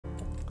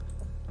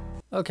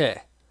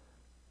Okay,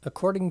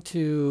 according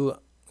to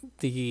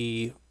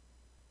the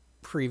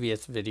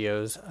previous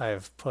videos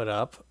I've put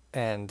up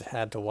and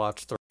had to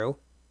watch through,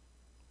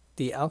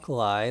 the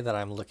alkali that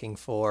I'm looking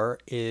for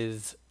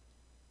is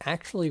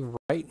actually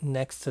right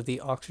next to the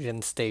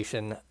oxygen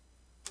station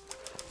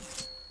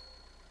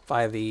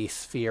by the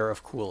sphere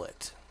of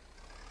Coolit.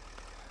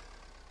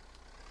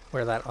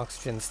 Where that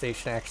oxygen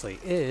station actually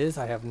is,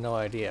 I have no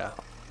idea.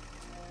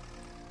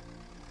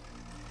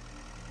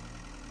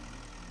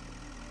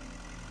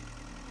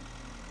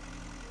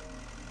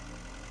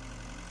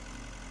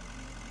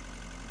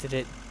 Did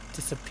it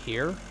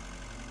disappear?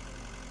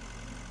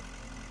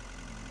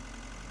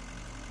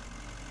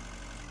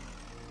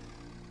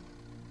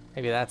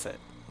 Maybe that's it.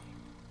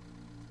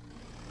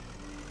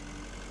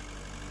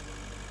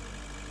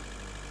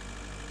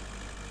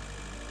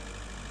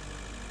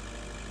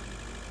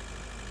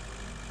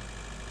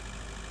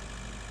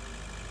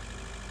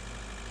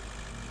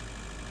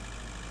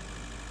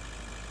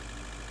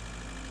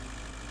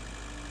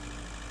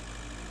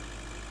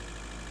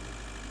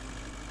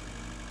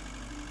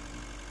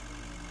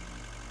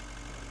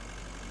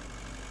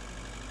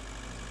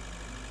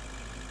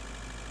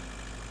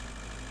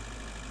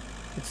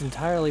 It's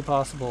entirely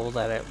possible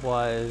that it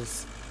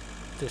was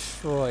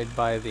destroyed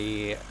by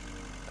the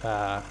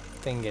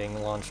thing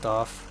getting launched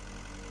off.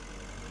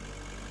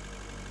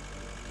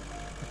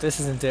 If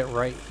this isn't it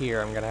right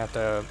here, I'm gonna have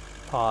to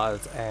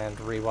pause and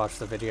rewatch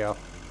the video.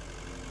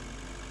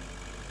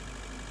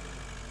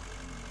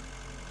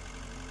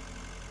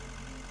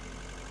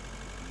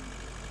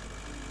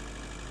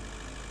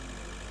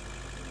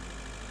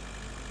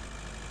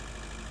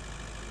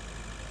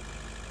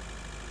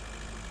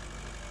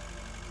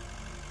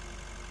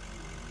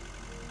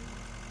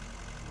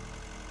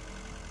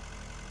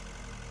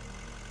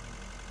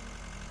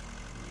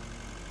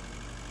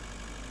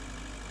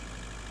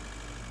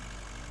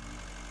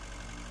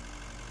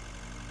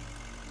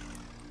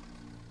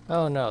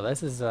 Oh no,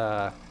 this is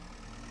the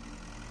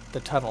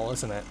tunnel,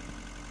 isn't it?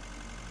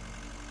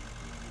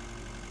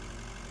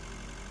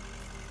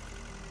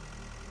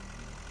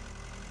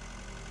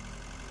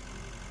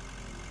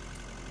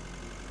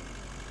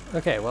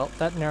 Okay, well,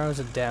 that narrows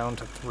it down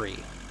to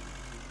 3.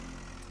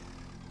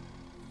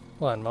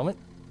 One moment.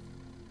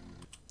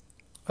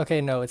 Okay,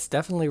 no, it's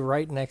definitely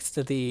right next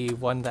to the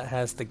one that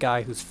has the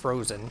guy who's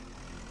frozen.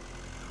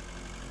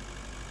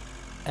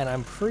 And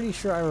I'm pretty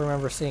sure I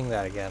remember seeing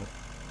that again.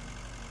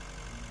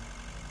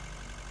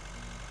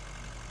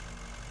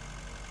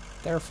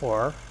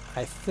 Therefore,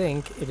 I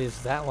think it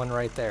is that one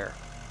right there.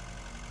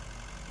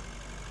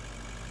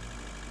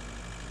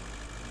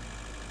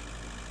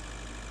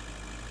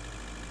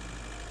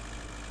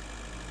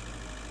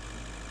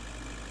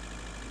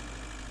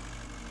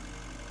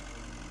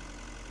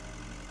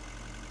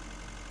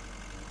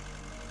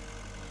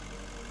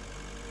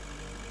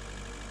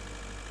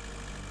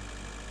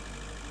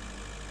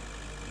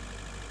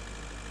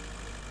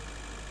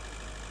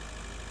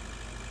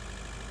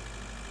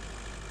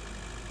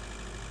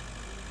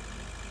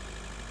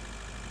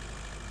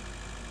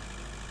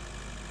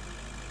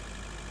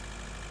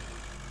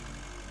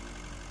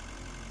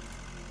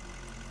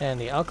 And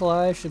the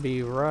alkali should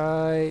be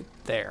right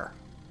there.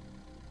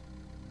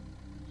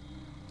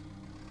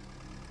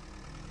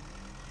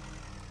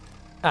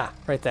 Ah,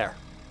 right there.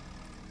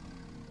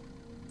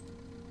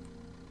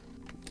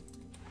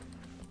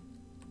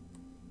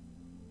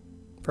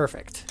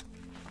 Perfect.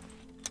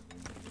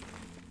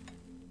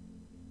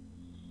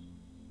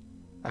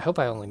 I hope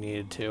I only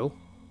needed 2.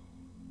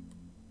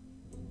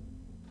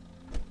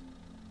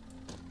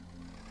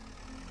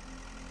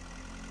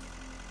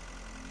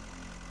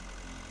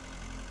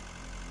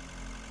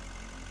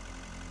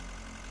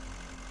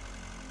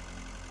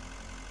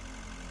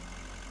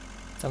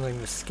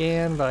 Something to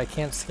scan, but I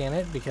can't scan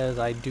it because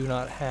I do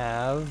not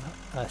have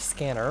a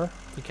scanner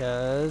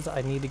because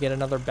I need to get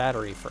another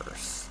battery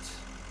first.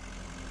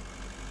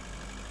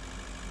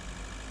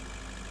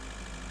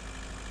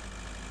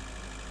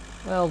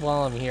 Well,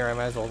 while I'm here, I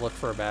might as well look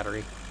for a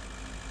battery.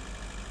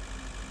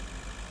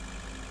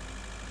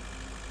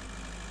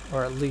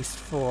 Or at least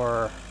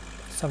for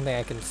something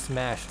I can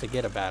smash to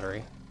get a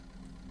battery.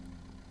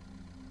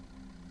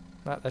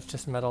 That's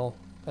just metal.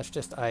 That's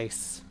just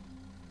ice.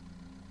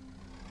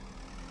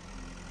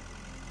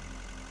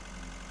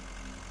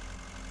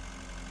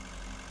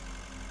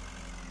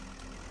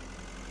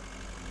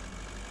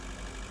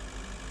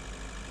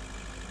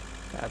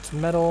 That's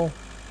metal.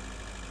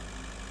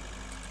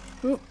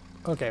 Oop.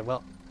 Okay,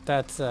 well,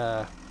 that's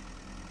a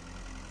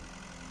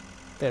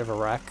bit of a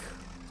wreck.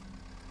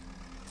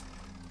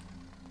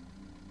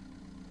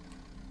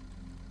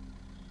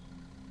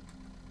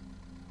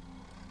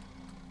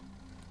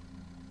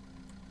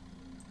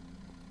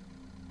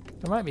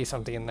 There might be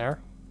something in there.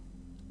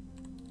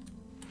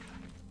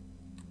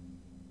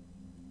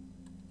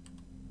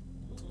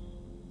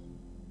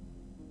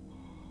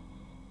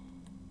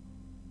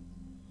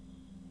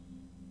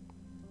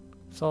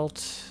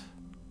 Salt,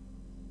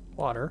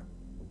 water.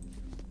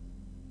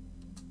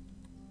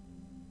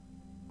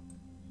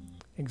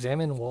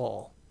 Examine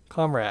wall.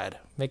 Comrade,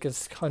 make a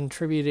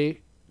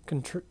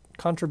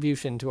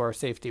contribution to our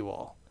safety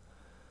wall.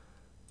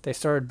 They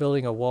started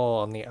building a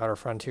wall on the outer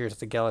frontiers of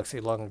the galaxy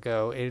long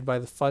ago, aided by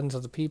the funds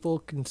of the people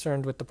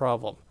concerned with the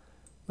problem.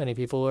 Many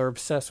people are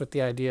obsessed with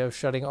the idea of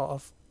shutting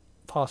off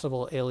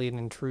possible alien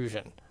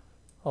intrusion.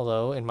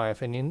 Although, in my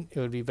opinion, it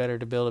would be better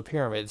to build a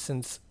pyramid,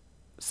 since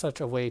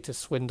such a way to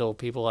swindle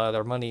people out of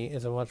their money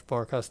is a much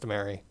more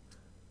customary.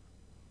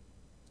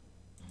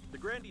 The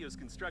grandiose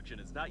construction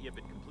has not yet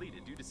been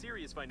completed due to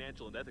serious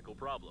financial and ethical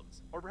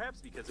problems, or perhaps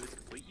because of its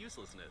complete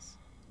uselessness.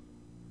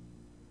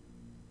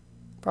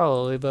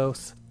 Probably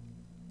both.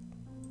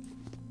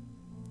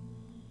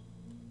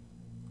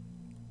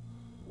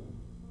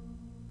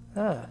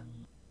 Ah.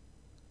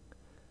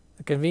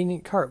 A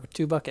convenient cart with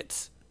 2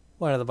 buckets.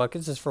 One of the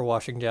buckets is for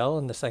washing gel,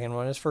 and the second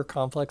one is for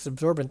complex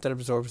absorbent that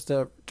absorbs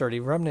the dirty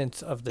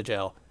remnants of the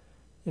gel.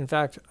 In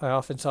fact, I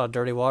often saw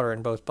dirty water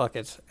in both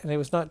buckets, and it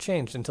was not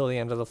changed until the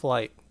end of the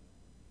flight.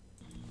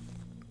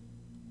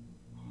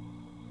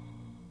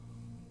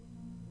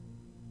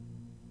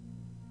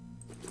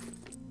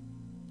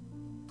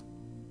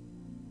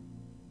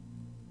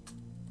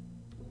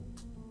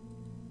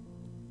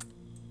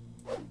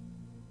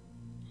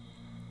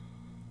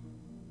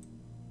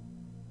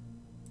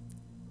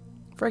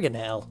 Friggin'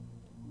 hell.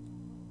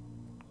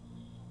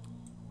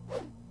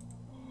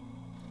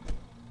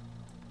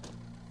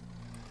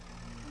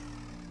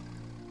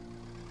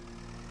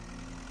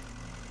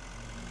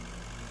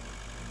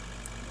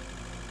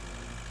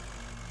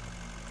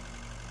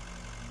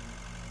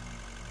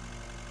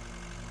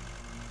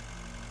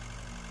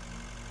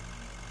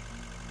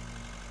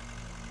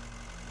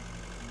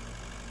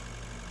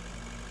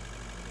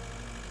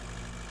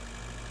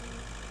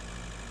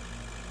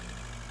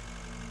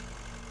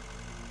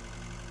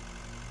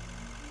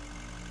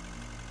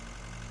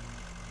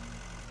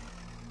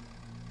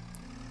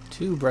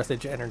 Two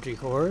Breathedge energy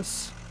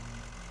cores.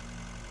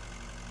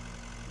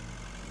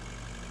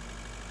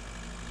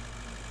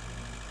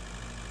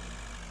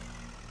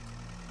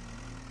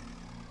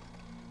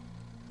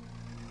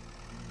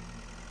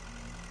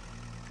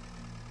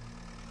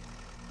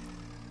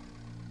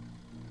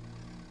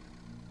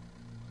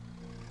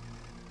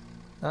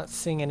 Not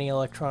seeing any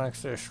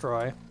electronics to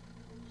destroy.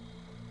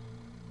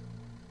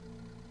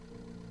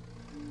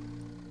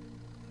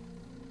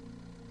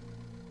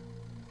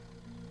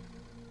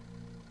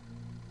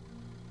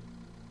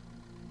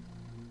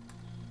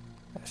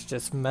 That's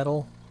just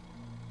metal.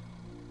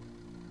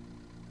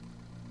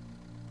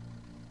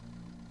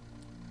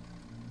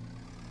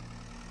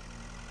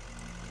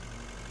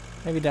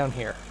 Maybe down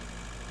here.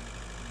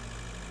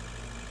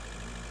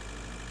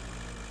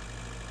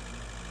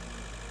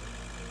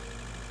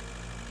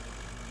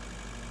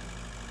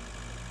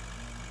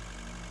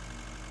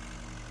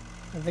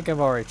 I think I've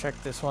already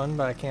checked this one,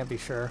 but I can't be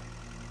sure.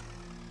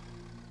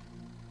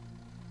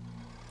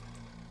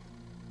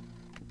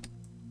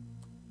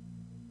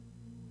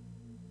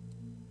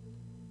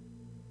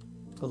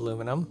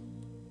 Aluminum.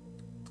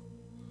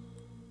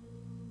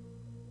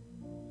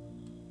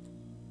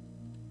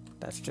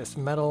 That's just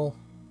metal.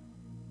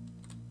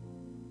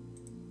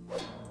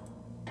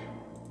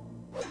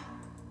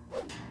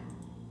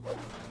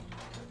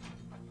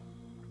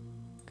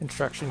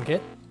 Construction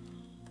kit.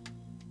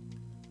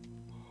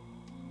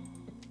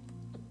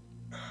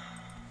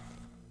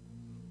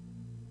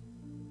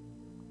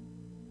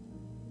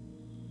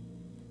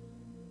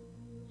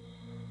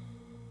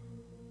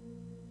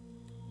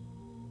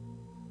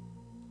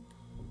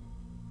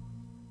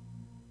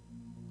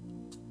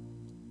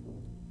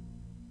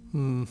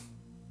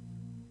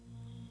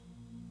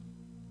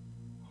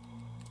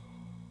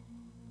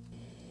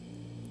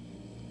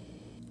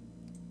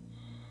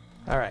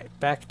 Alright,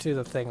 back to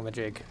the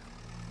thingamajig.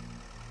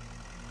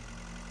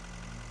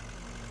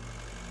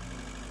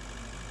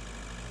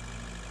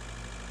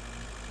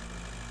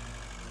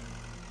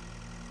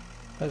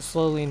 But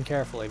slowly and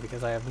carefully,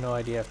 because I have no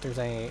idea if there's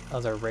any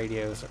other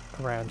radios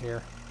around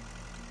here.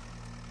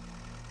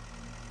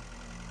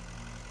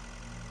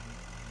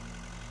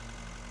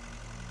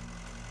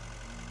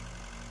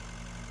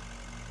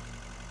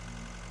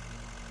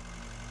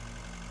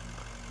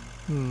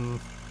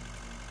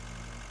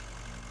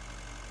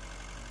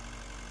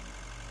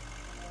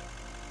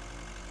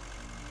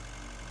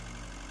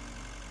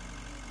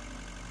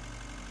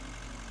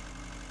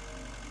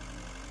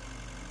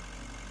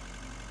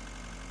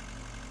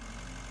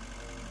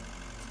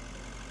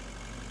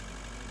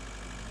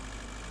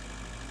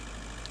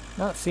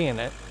 Not seeing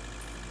it.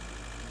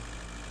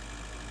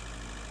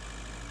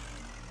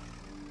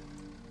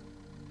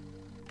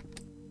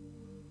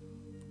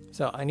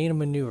 So I need a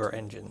maneuver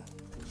engine.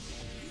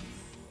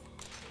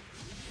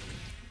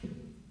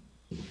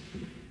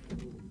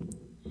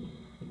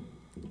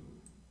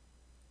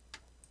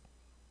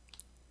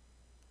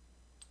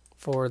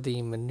 For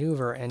the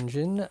maneuver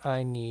engine,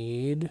 I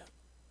need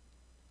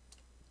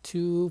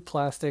 2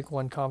 plastic,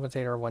 1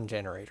 compensator, 1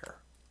 generator.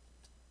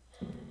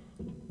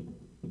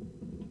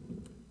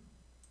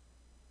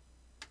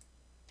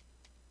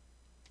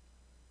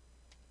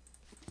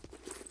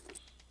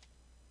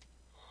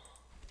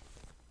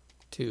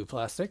 2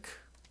 plastic.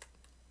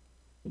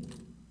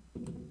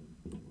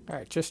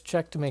 Alright, just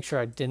check to make sure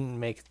I didn't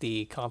make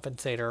the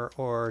compensator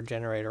or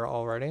generator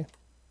already.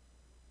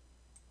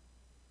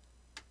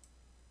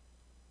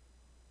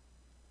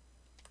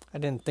 I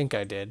didn't think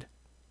I did,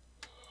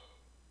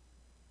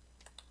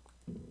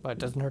 but it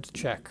doesn't hurt to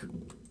check.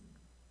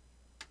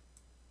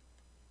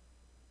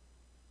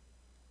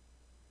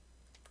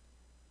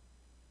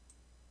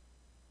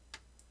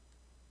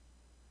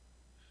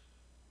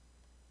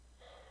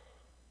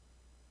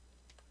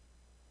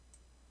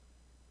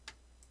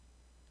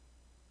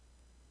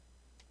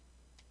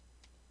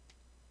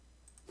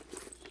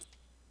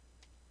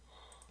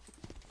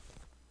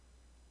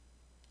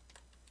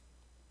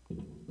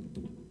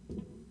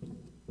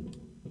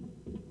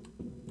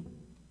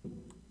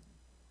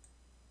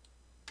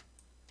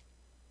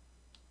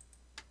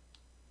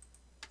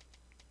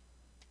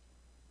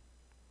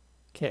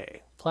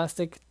 Okay,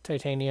 plastic,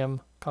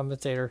 titanium,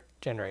 compensator,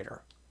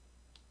 generator.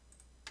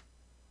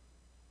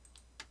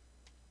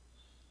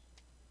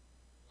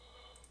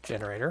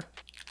 Generator.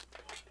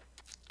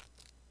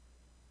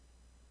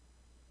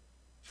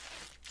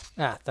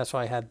 Ah, that's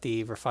why I had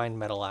the refined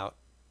metal out.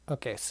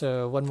 Okay,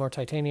 so 1 more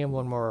titanium,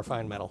 1 more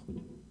refined metal.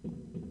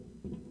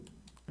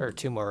 Or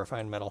 2 more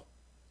refined metal.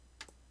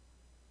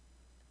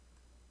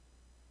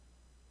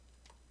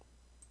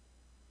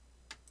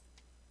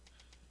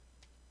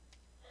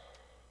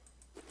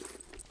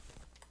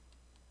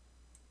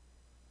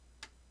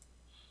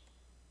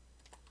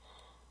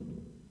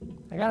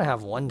 I gotta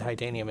have 1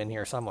 titanium in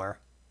here somewhere.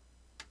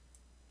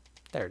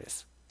 There it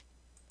is.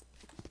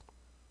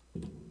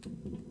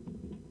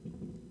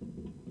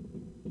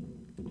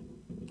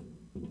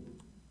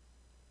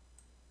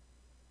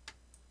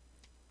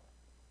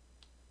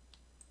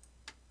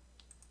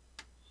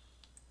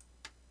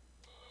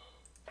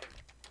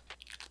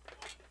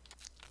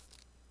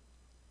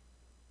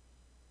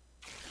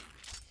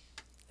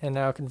 And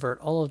now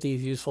convert all of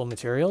these useful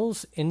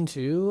materials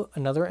into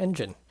another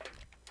engine.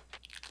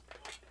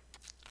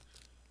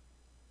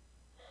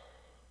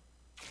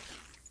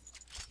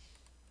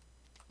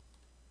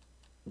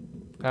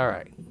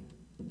 Alright.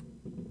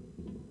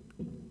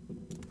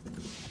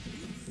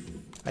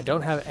 I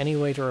don't have any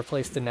way to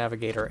replace the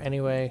navigator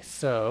anyway,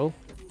 so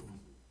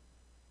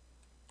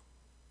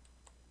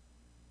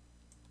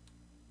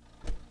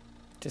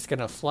just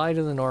gonna fly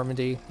to the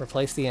Normandy,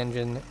 replace the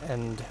engine,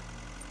 and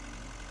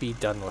be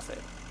done with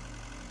it.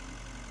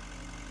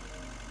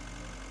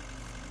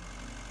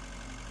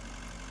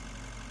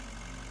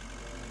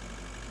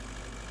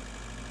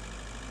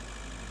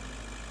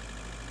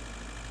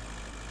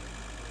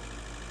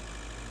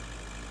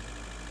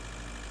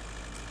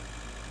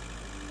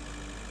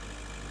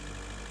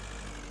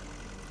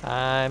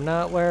 I'm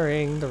not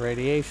wearing the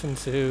radiation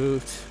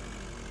suit.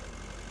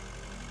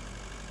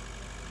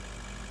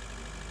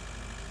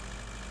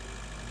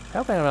 I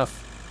hope I have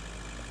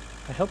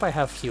enough. I hope I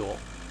have fuel.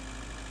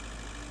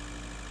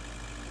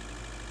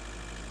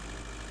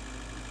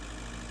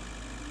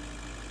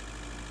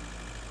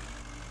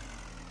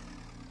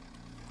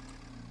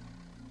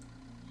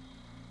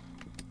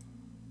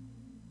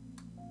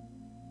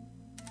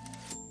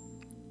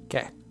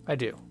 Okay, I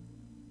do.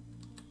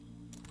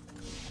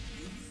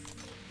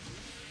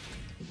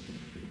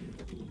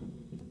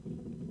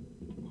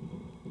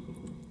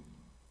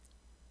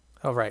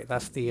 Oh right,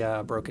 that's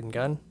the broken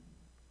gun.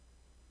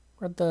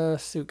 Where'd the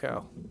suit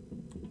go?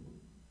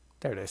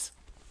 There it is.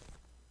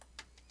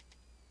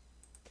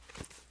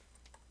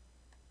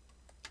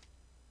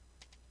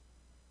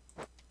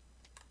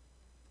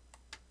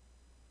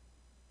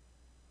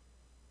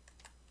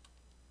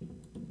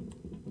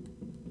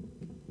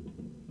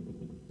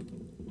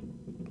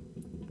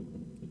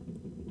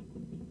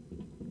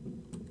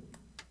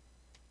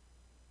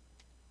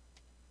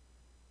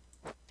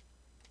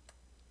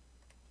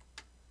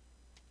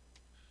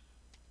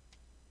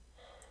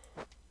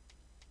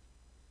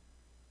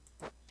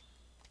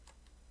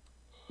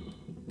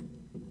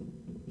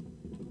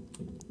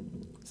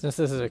 Since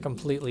this is a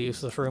completely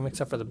useless room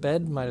except for the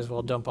bed, might as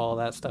well dump all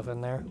that stuff in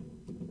there.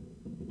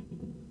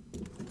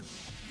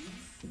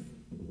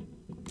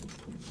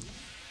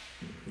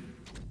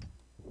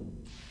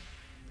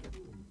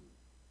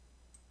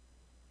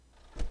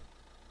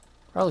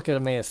 Probably could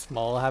have made a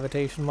small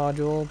habitation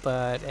module,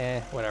 but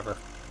whatever.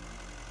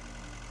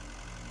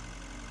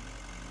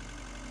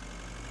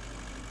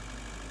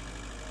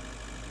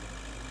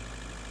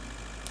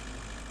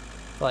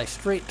 Fly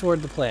straight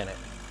toward the planet.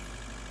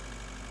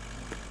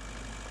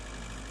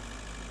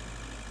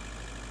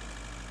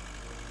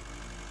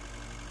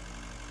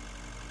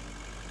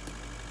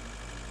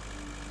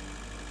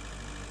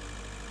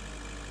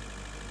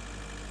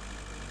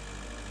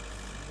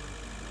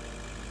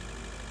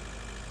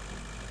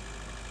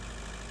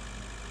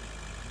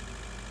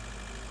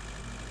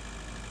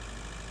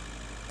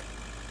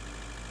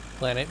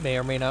 Planet may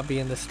or may not be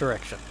in this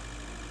direction.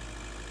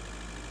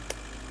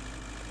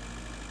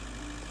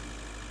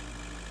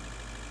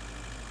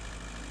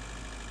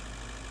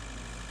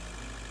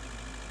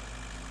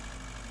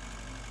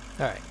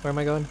 Alright, where am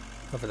I going?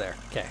 Over there.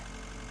 Okay.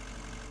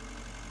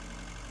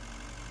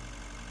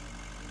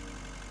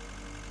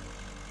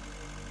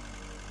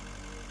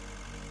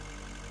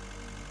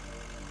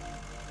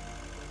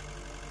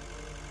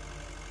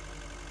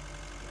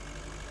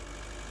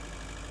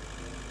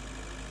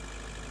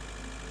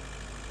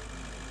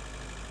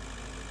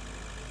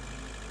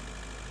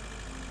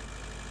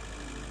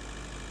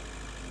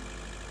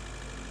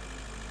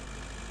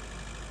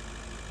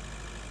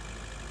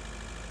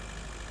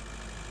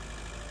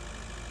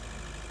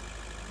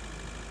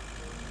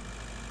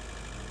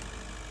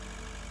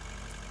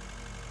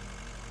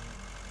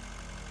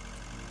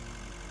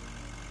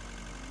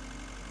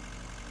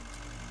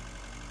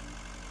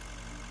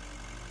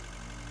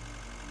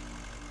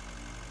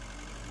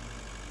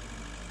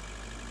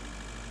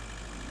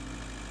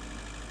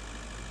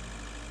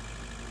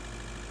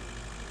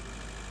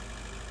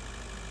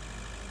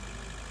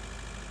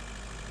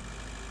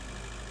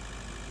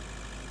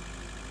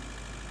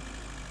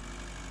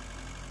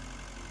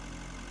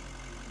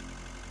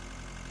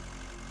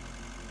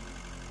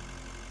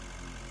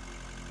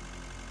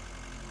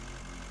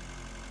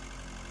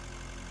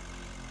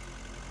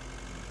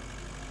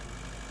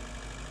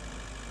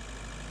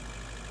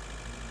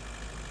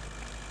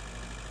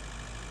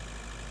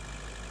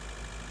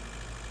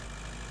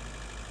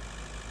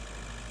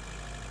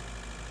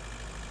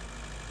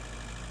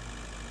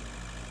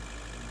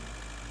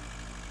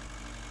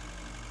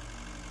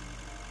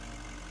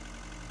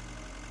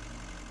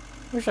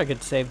 Wish I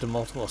could save to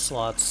multiple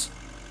slots.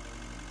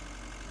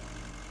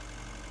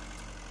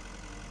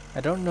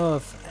 I don't know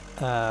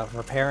if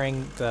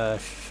repairing the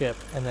ship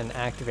and then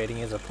activating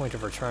is a point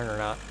of return or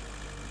not.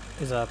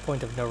 Is a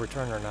point of no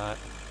return or not.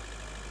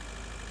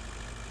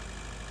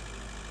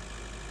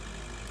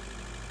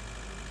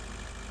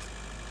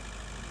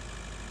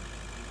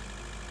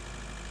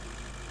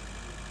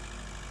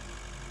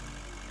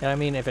 And I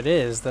mean, if it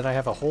is, then I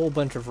have a whole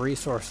bunch of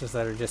resources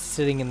that are just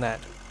sitting in that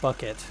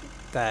bucket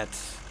that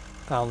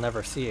I'll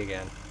never see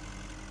again.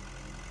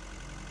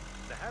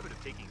 The habit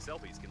of taking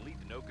selfies can lead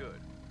to no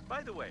good.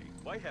 By the way,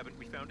 why haven't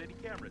we found any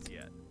cameras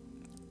yet?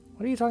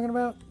 What are you talking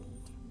about?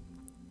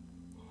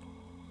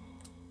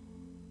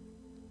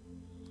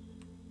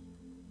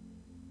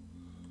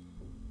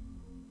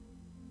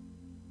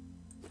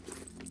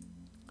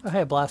 Oh,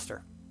 hey, a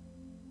blaster.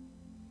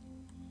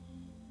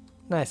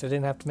 Nice, I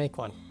didn't have to make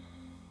one.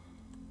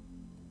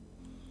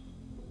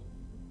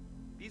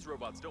 These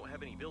robots don't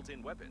have any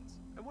built-in weapons.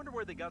 I wonder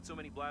where they got so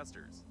many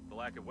blasters. The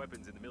lack of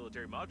weapons in the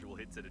military module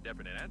hints at a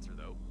definite answer,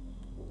 though.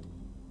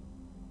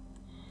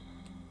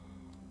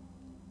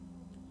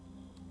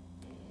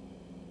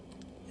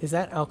 Is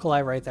that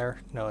alkali right there?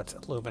 No, it's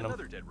aluminum.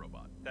 Another dead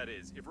robot. That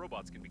is, if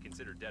robots can be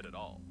considered dead at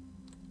all.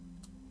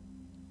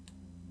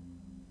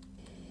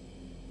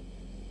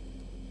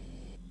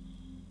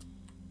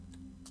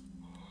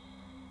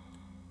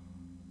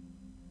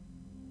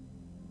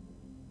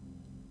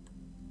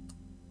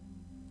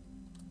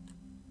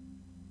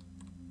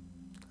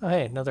 Oh,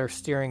 hey, another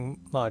steering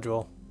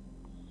module.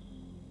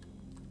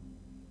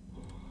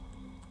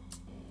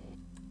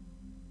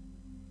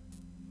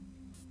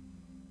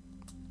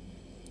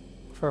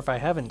 For if I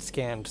haven't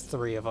scanned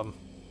 3 of them.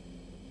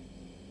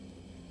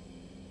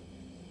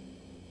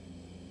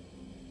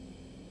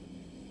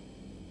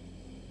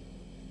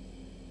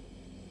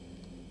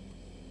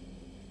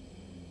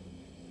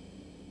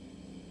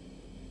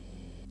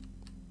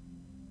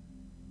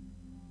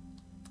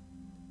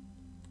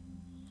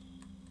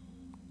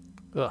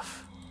 Ugh.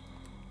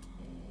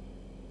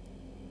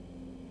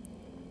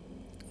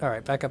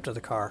 Alright, back up to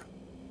the car.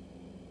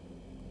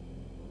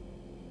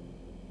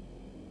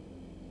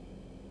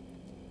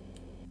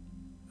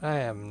 I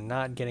am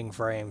not getting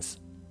frames.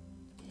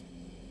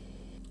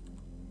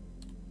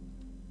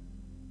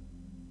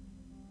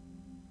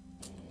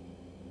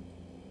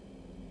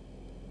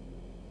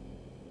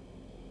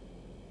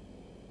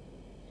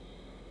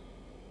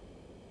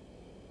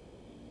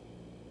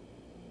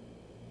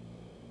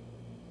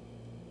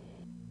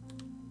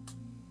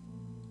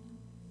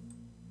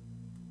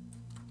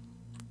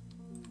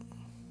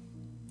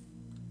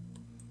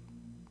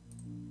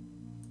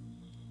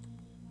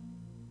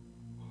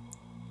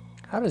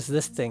 How does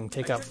this thing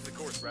take up? I checked the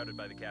course routed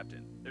by the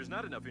captain. There's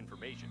not enough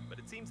information, but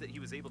it seems that he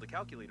was able to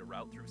calculate a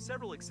route through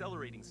several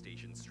accelerating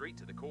stations straight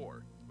to the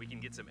core. We can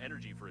get some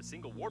energy for a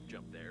single warp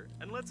jump there,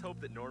 and let's hope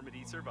that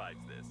Normandy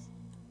survives this.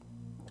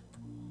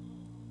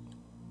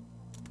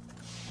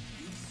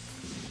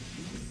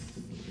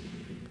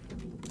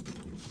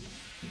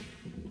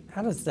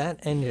 How does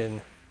that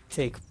engine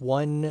take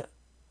 1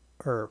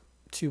 or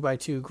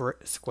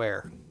 2x2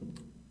 square?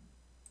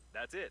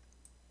 That's it.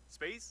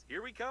 Space,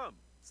 here we come.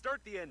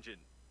 Start the engine.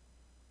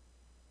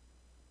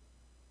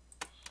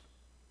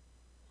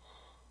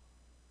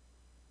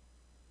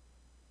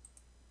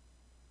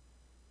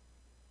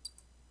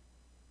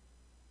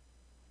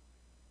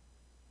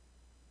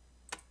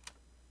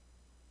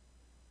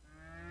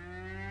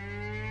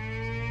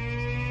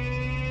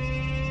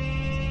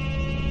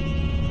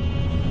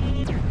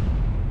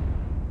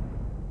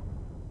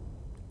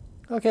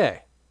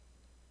 Okay.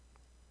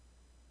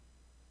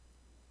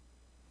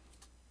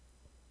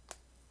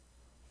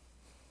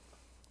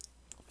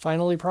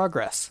 Finally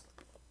progress.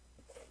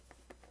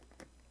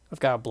 I've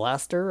got a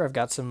blaster, I've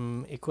got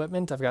some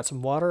equipment, I've got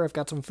some water, I've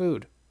got some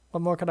food.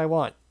 What more could I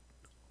want?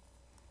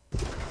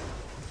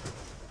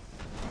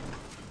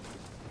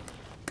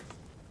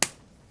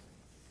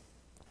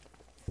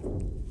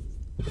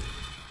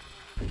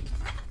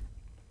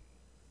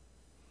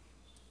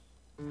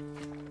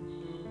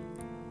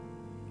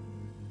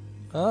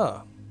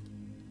 Oh.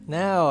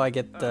 Now I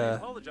get I the...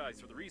 apologize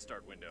for the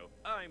restart window.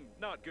 I'm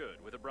not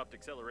good with abrupt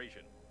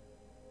acceleration.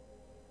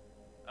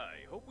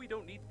 I hope we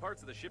don't need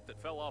parts of the ship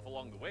that fell off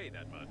along the way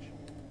that much.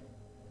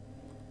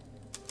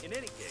 In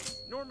any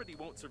case, Normandy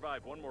won't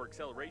survive one more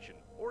acceleration,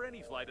 or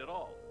any flight at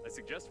all. I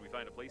suggest we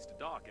find a place to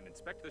dock and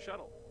inspect the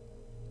shuttle.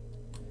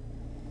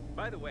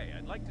 By the way,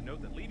 I'd like to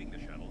note that leaving the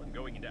shuttle and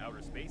going into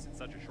outer space at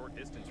such a short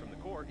distance from the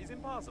core is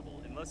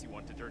impossible unless you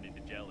want to turn into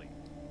jelly.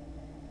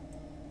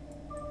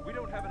 We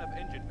don't have enough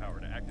engine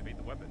power to activate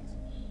the weapons.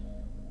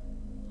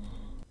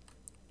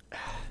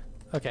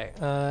 Okay,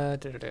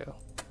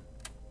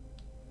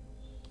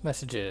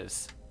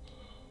 Messages.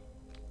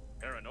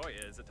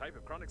 Paranoia is a type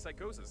of chronic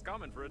psychosis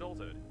common for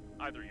adulthood.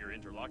 Either your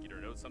interlocutor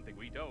knows something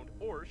we don't,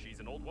 or she's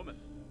an old woman.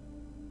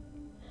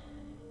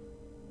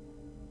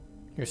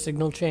 Your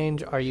signal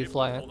change, are you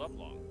flying? Hold up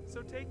long,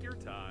 so take your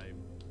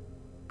time.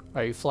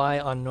 Are you fly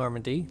on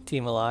Normandy,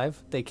 team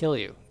alive? They kill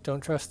you.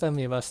 Don't trust them,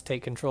 you must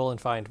take control and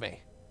find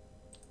me.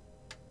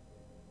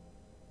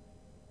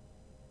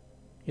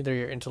 Either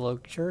your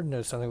interlocutor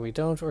knows something we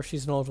don't, or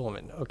she's an old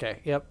woman. Okay,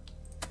 yep.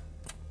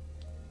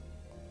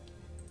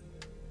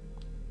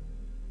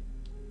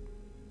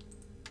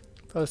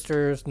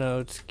 Posters,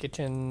 notes,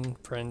 kitchen,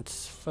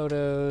 prints,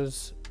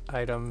 photos,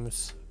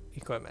 items,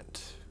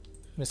 equipment.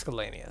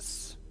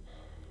 Miscellaneous.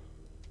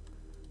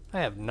 I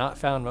have not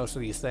found most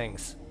of these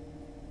things.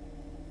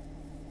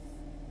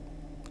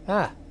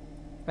 Ah!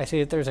 I see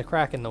that there's a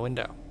crack in the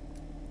window.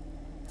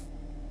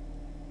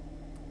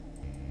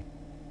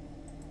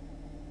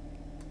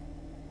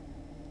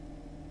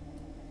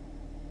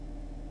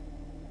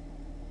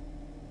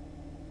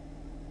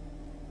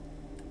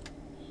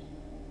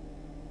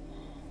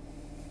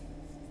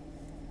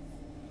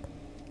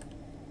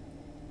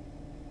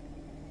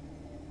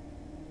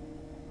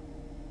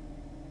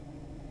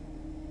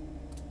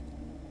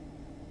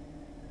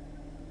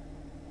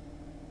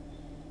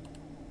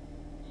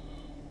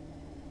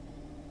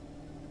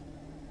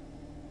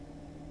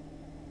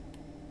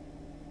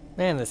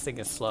 Man, this thing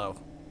is slow.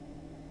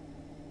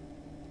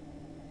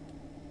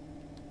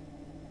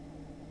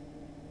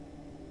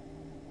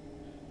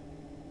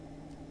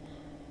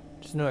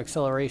 There's no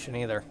acceleration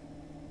either.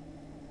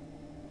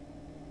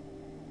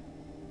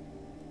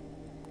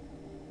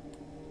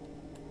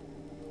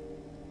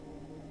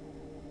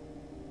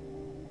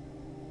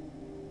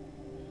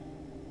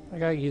 I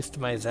got used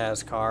to my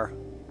Zaz car.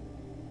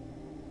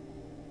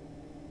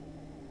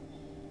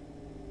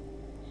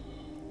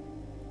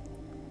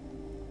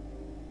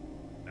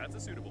 That's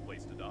a suitable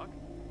place to dock.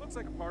 Looks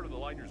like a part of the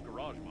liner's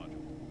garage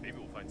module. Maybe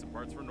we'll find some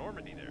parts for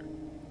Normandy there.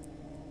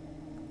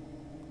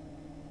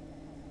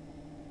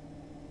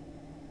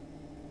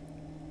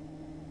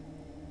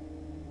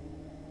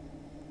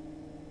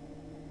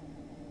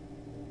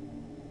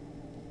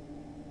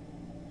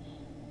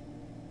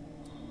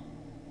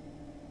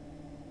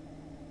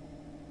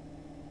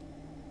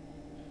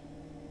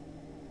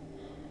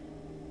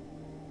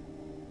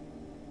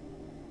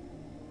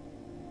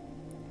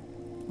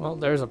 Well,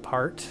 there's a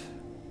part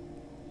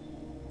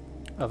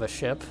of a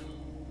ship.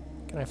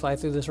 Can I fly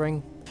through this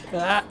ring?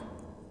 Ah!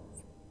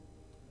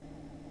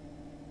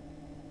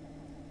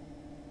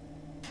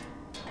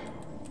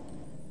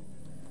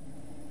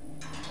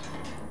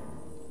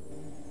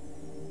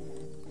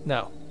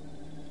 No.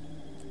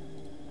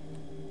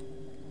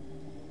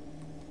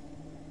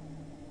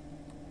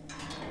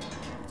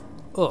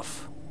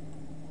 Oof.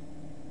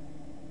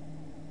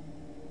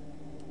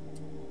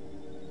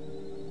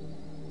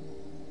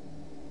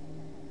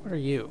 What are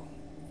you?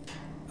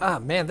 Ah,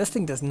 man, this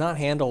thing does not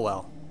handle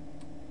well.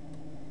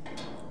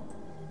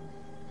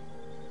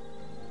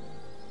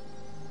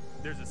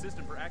 There's a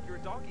system for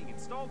accurate docking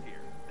installed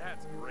here.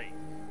 That's great.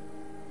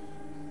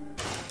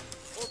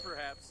 Or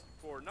perhaps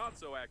for not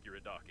so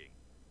accurate docking.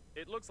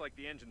 It looks like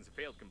the engines have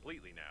failed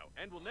completely now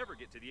and will never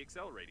get to the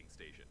accelerating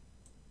station.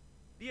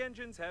 The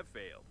engines have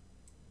failed.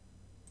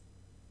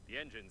 The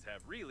engines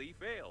have really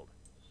failed.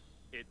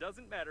 It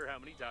doesn't matter how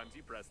many times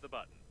you press the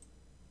button.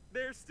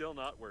 They're still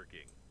not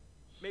working.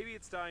 Maybe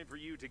it's time for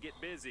you to get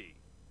busy.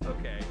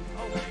 Okay,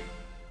 I'll wait.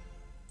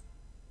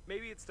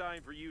 Maybe it's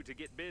time for you to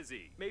get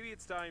busy. Maybe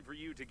it's time for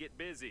you to get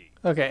busy.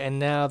 Okay, and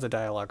now the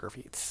dialogue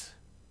repeats.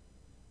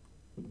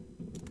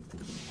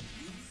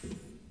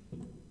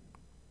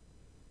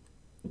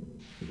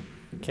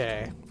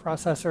 Okay,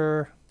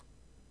 processor,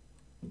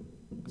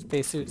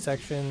 spacesuit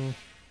section,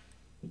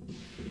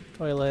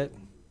 toilet.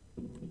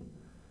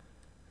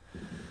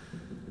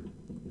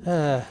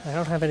 I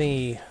don't have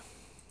any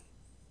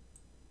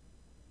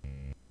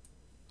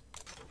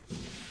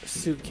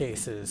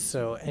suitcases,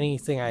 so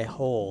anything I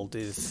hold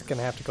is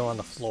gonna have to go on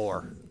the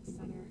floor.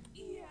 Center.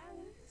 Yes.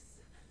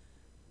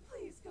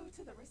 Please go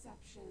to the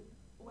reception.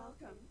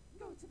 Welcome.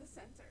 Go to the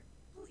center.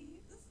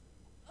 Please.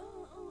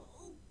 Oh,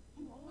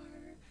 more.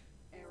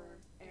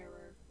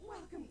 Error.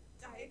 Welcome,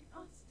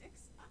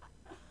 diagnostics.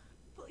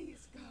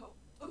 Please go.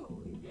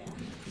 Oh, yeah.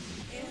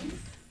 In.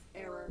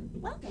 Error.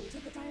 Welcome to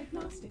the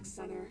diagnostics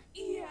center.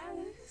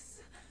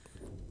 Yes.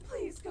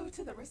 Please go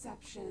to the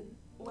reception.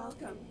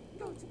 Welcome.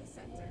 Go to the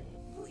center.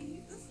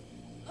 Please.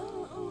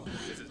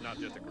 This is not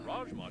just a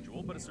garage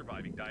module, but a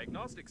surviving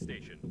diagnostic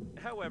station.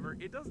 However,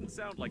 it doesn't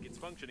sound like it's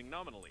functioning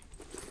nominally.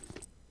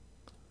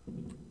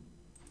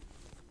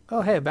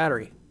 Oh, hey, a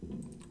battery.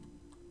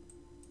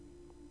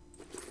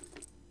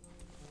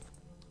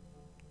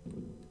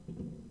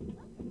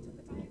 Welcome to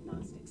the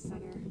diagnostics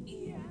center.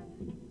 Yeah.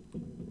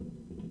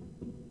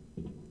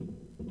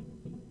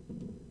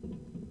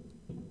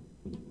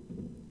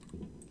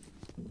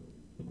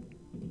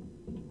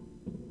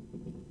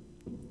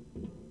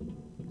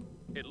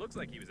 It looks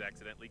like he was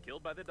accidentally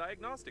killed by the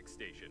diagnostics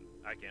station.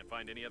 I can't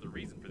find any other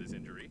reason for this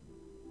injury.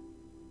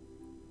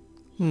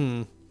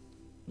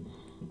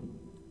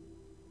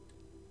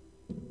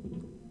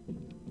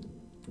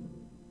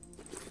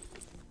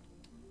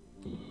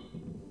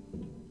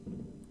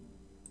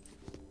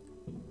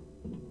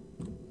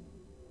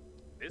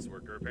 This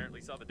worker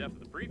apparently saw the death of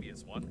the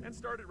previous one and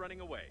started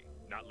running away,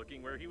 not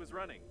looking where he was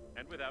running,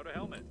 and without a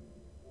helmet.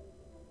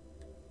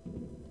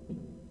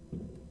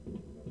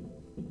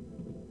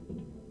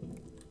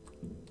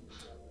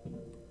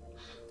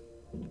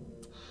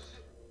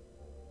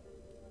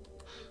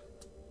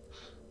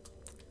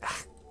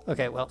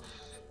 Okay, well,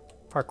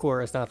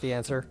 parkour is not the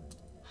answer.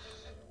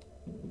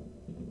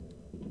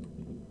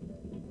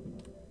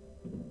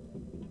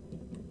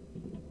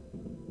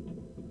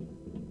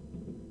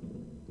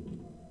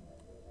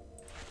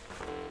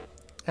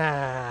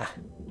 Ah.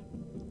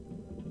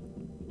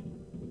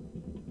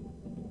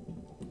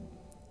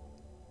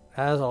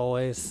 As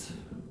always.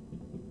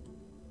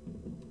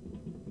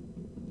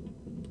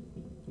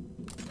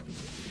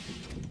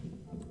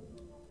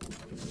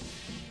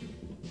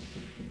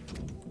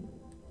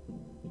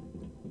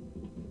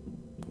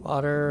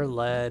 Water,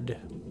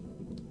 lead.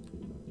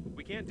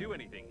 We can't do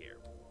anything here.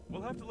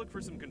 We'll have to look for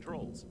some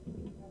controls.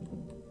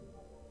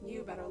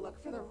 You better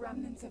look for the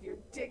remnants of your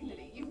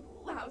dignity, you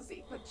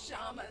lousy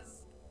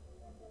pajamas.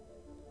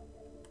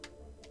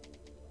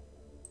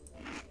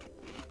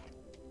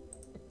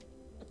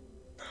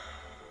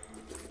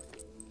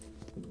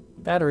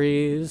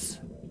 Batteries.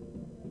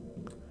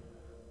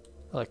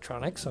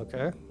 Electronics,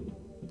 okay.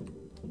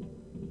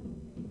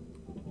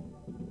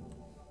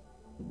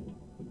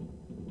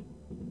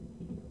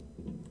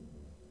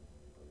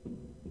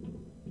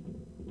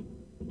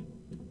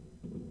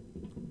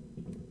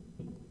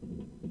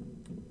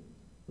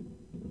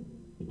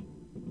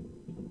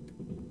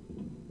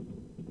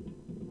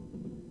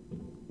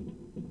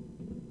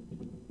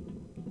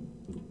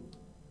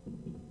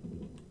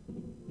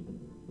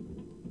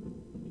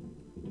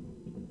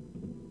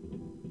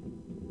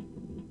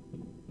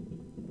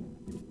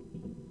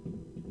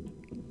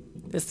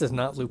 This does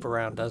not loop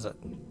around, does it?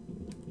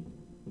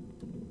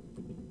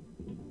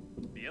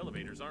 The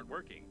elevators aren't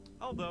working,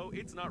 although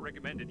it's not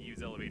recommended to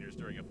use elevators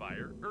during a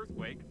fire,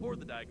 earthquake, or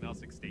the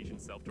diagnostic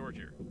station's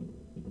self-torture.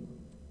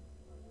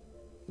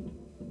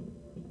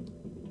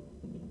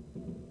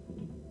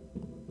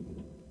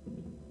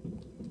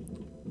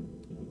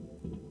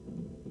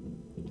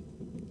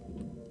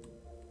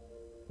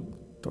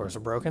 Doors are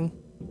broken.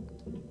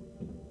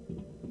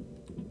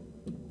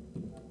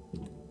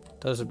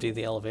 Those would be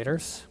the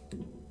elevators.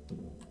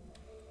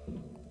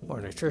 More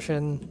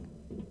nutrition.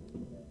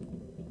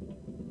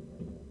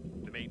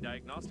 The main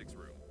diagnostics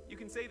room. You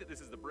can say that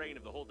this is the brain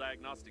of the whole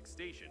diagnostic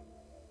station,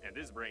 and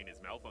this brain is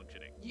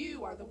malfunctioning.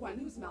 You are the one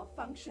who's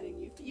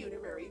malfunctioning, you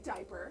funerary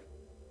diaper.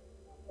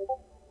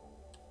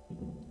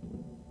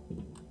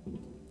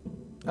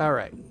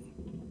 Alright.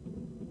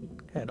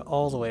 Head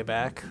all the way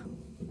back.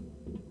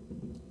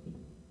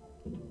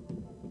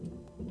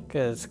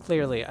 Because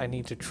clearly I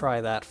need to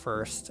try that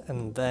first,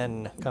 and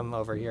then come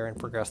over here and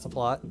progress the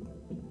plot.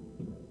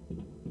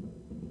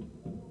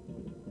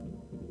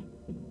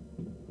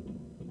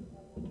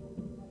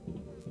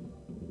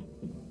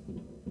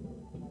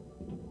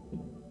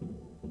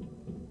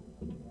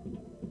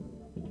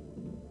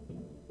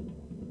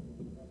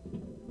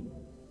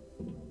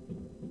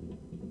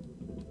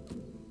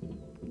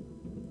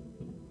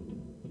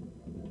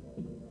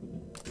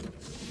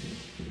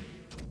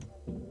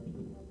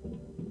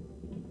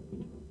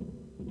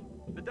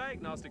 The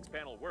diagnostics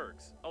panel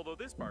works, although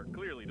this part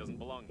clearly doesn't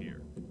belong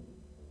here.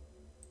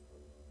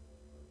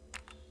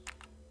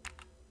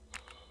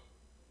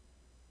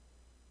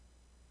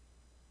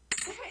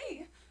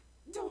 Hey!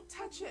 Don't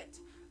touch it!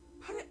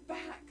 Put it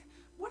back!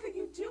 What are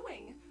you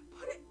doing?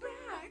 Put it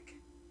back!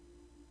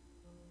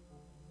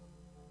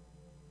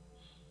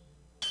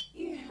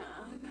 Yeah,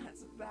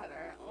 that's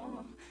better.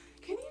 Oh,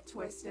 can you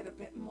twist it a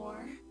bit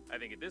more? I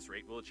think at this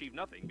rate we'll achieve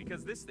nothing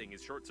because this thing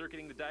is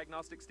short-circuiting the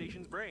diagnostic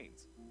station's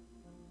brains.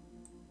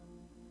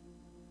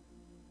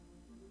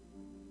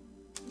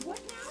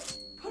 What now?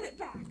 Put it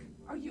back.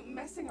 Are you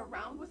messing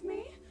around with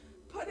me?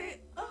 Put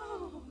it...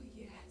 Oh,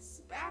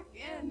 yes. Back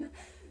in.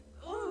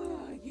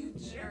 Oh, you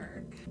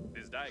jerk.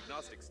 This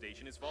diagnostic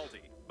station is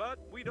faulty, but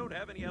we don't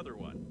have any other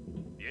one.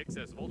 The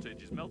excess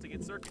voltage is melting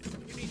its circuits.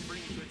 You need to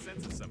bring it to its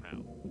senses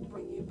somehow.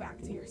 Bring you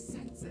back to your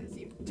senses,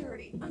 you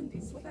dirty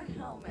undies with a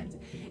helmet,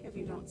 if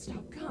you don't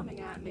stop coming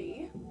at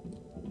me.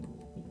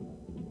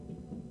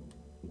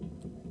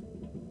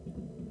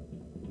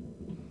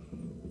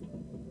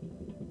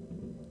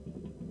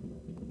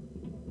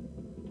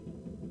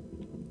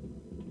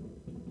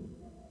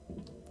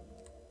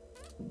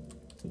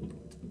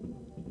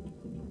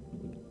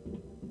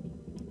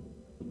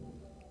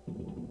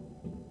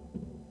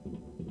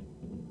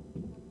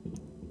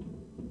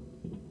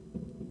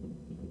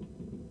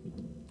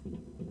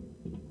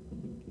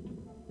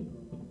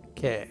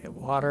 Okay,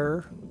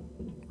 water,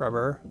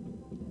 rubber,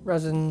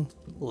 resin,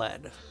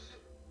 lead.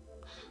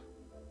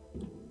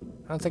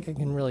 I don't think I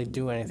can really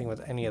do anything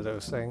with any of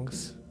those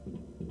things.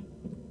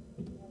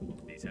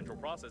 The Central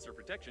Processor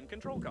Protection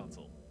Control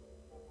Console.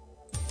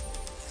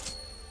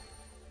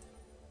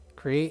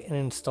 Create and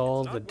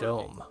install It's the not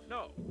dome. working.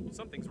 No,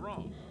 something's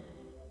wrong.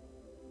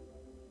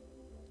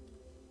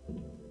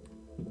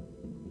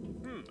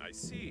 I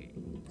see.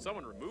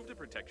 Someone removed the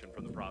protection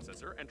from the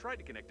processor and tried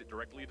to connect it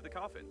directly to the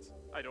coffins.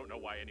 I don't know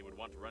why anyone would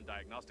want to run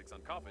diagnostics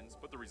on coffins,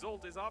 but the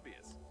result is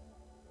obvious.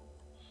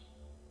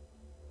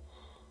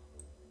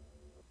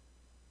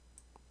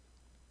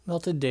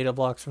 Melted data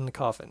blocks from the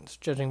coffins.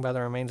 Judging by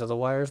the remains of the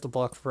wires, the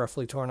blocks were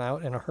roughly torn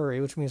out in a hurry,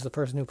 which means the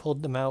person who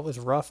pulled them out was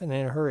rough and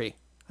in a hurry.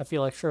 I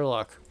feel like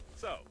Sherlock.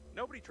 So,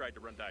 nobody tried to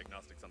run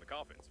diagnostics on the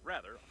coffins.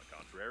 Rather, on the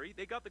contrary,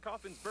 they got the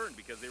coffins burned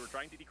because they were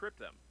trying to decrypt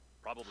them.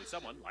 Probably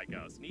someone, like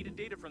us, needed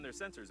data from their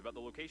sensors about the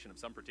location of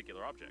some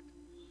particular object.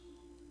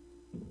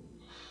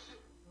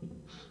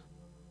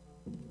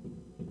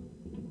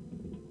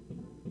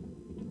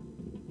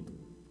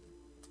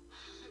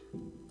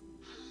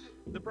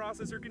 The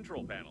processor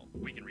control panel.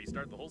 We can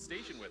restart the whole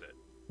station with it.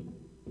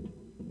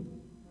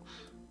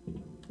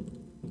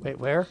 Wait,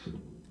 where?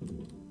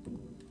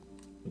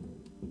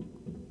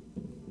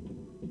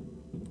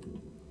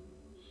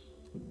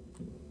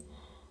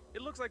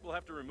 It looks like we'll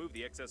have to remove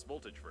the excess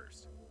voltage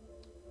first.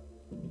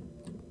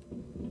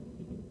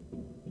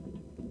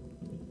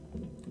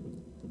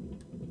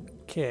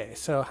 Okay,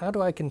 so how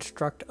do I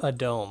construct a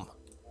dome?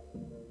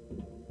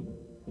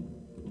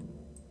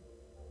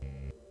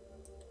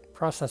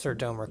 Processor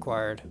dome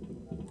required.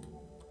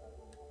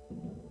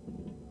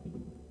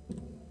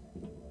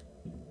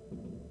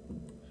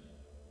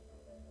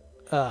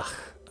 Ugh,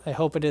 I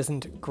hope it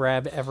isn't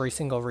grab every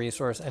single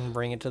resource and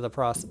bring it to the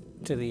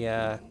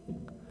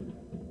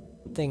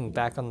thing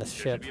back on the There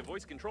should ship. be a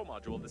voice control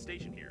module at the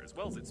station here, as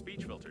well as its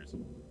speech filters.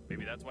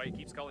 Maybe that's why he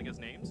keeps calling us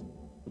names?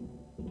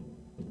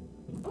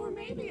 Or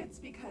maybe it's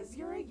because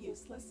you're a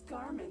useless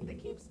garment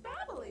that keeps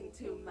babbling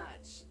too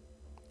much.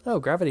 Oh,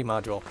 gravity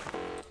module.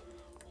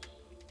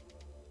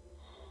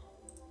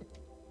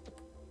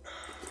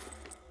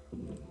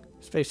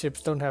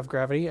 Spaceships don't have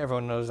gravity,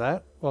 everyone knows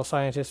that. While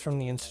scientists from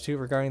the Institute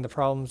regarding the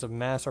problems of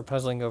mass are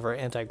puzzling over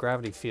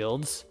anti-gravity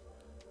fields,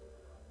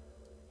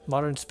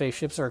 modern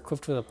spaceships are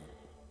equipped with a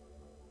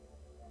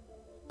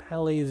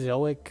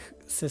Paleozoic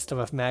system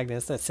of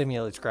magnets that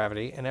simulates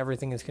gravity, and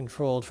everything is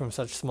controlled from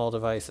such small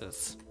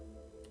devices.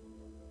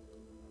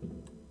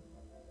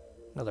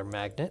 Another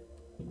magnet.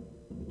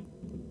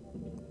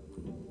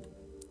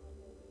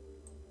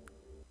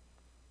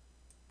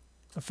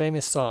 A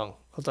famous song,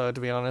 although to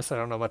be honest I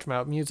don't know much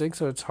about music,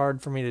 so it's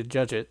hard for me to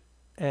judge it.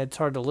 And it's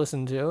hard to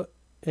listen to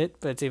it,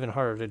 but it's even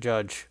harder to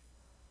judge.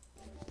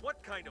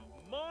 What kind of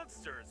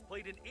monsters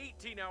played an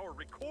 18-hour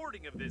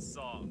recording of this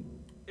song?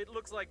 It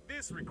looks like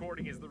this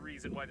recording is the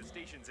reason why the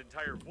station's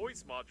entire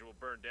voice module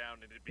burned down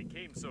and it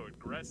became so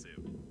aggressive.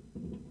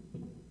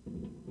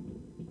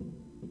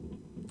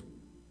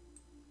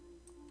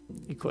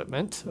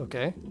 Equipment,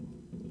 okay.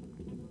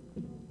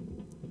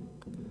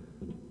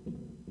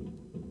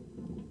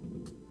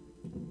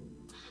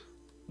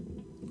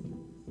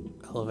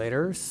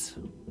 Elevators.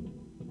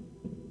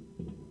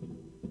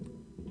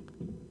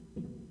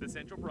 The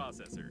central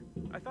processor.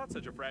 I thought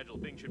such a fragile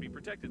thing should be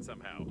protected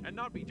somehow, and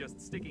not be just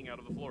sticking out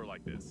of the floor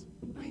like this.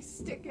 I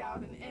stick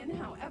out and in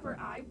however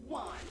I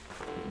want.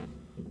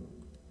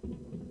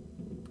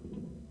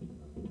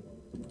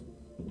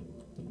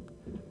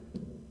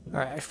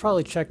 Alright, I should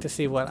probably check to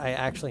see what I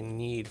actually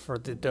need for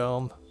the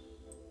dome.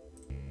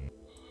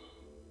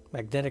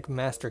 Magnetic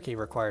master key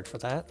required for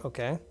that,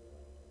 okay.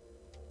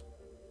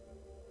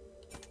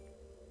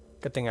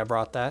 Good thing I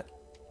brought that.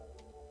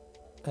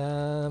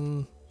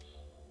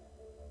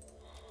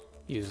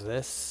 Use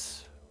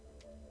this.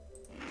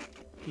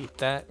 Eat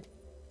that.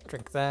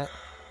 Drink that.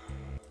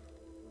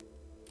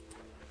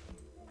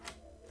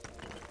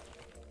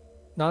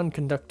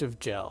 Non-conductive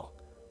gel.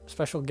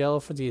 Special gel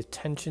for the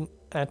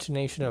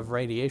attenuation of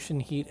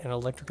radiation, heat, and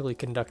electrically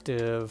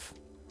conductive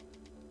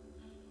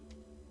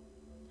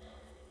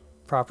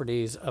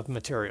properties of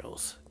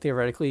materials.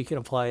 Theoretically, you can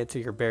apply it to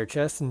your bare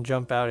chest and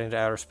jump out into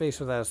outer space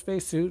without a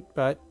spacesuit,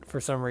 but for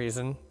some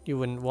reason, you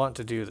wouldn't want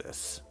to do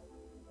this.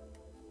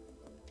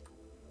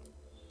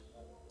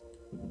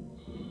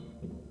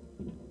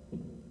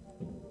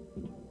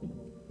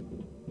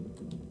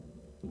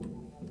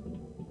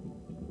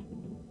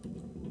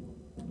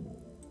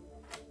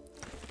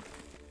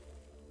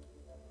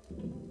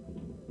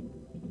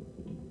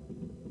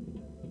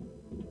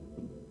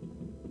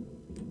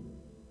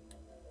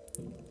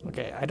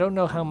 Okay, I don't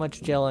know how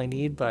much gel I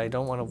need, but I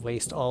don't want to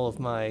waste all of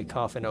my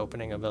coffin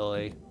opening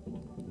ability.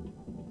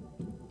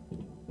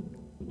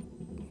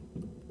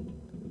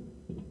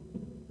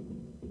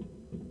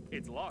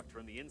 It's locked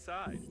from the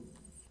inside.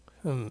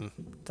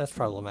 That's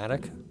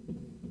problematic.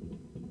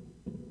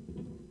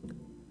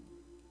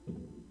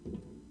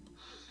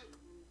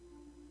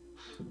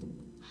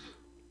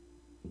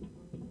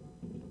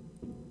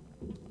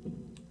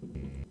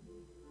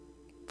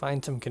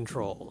 Find some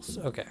controls.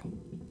 Okay.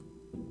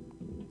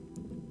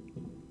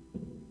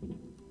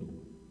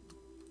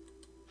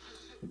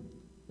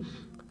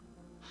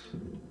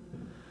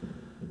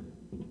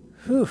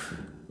 Whew.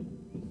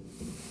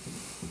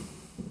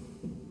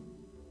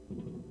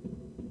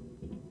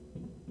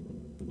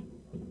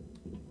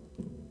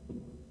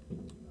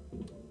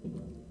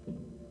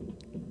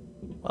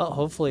 Well,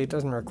 hopefully it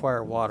doesn't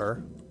require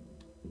water.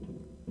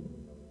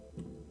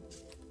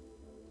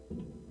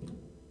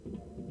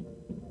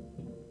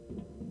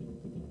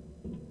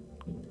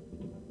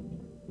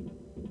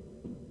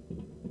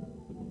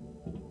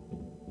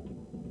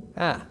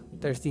 Ah,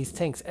 there's these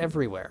tanks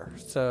everywhere,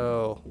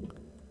 so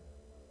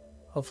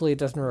hopefully it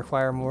doesn't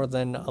require more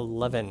than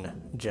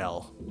 11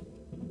 gel,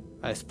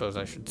 I suppose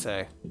I should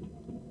say.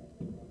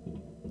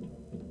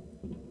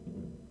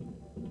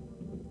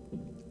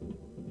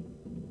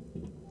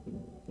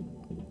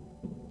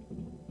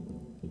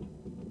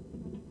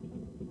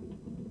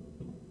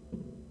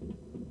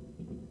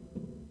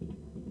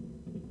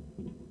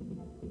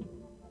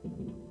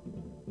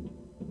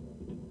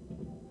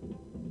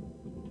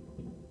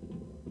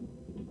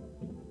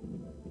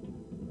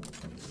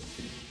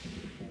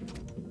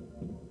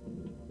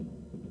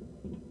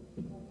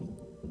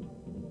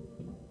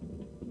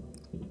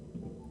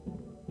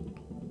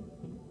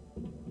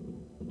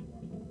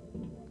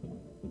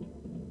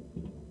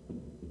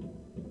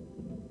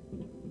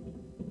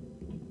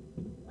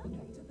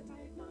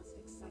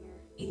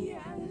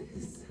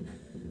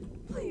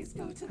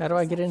 How do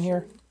I get in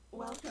here?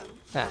 Welcome.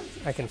 Ah,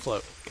 I can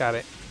float. Got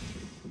it.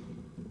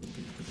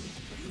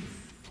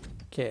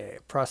 Okay,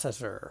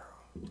 processor.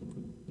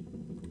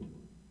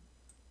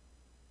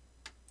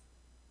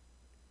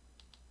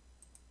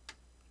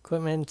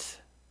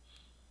 Equipment.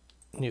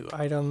 New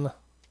item.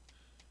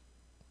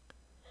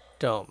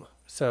 Dome.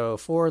 So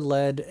 4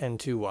 lead and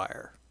 2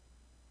 wire.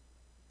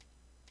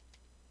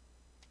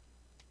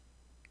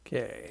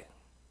 Okay.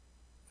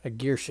 A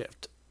gear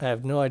shift. I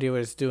have no idea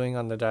what it's doing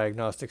on the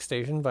diagnostic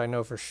station, but I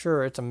know for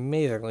sure it's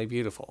amazingly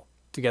beautiful.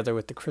 Together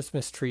with the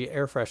Christmas tree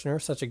air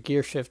freshener, such a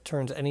gear shift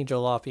turns any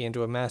jalopy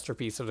into a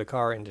masterpiece of the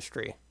car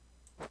industry.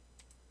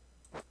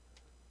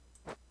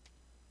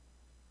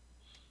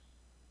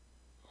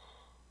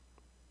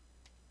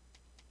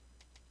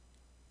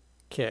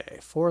 Okay,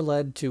 4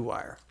 lead, 2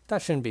 wire.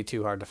 That shouldn't be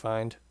too hard to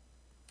find.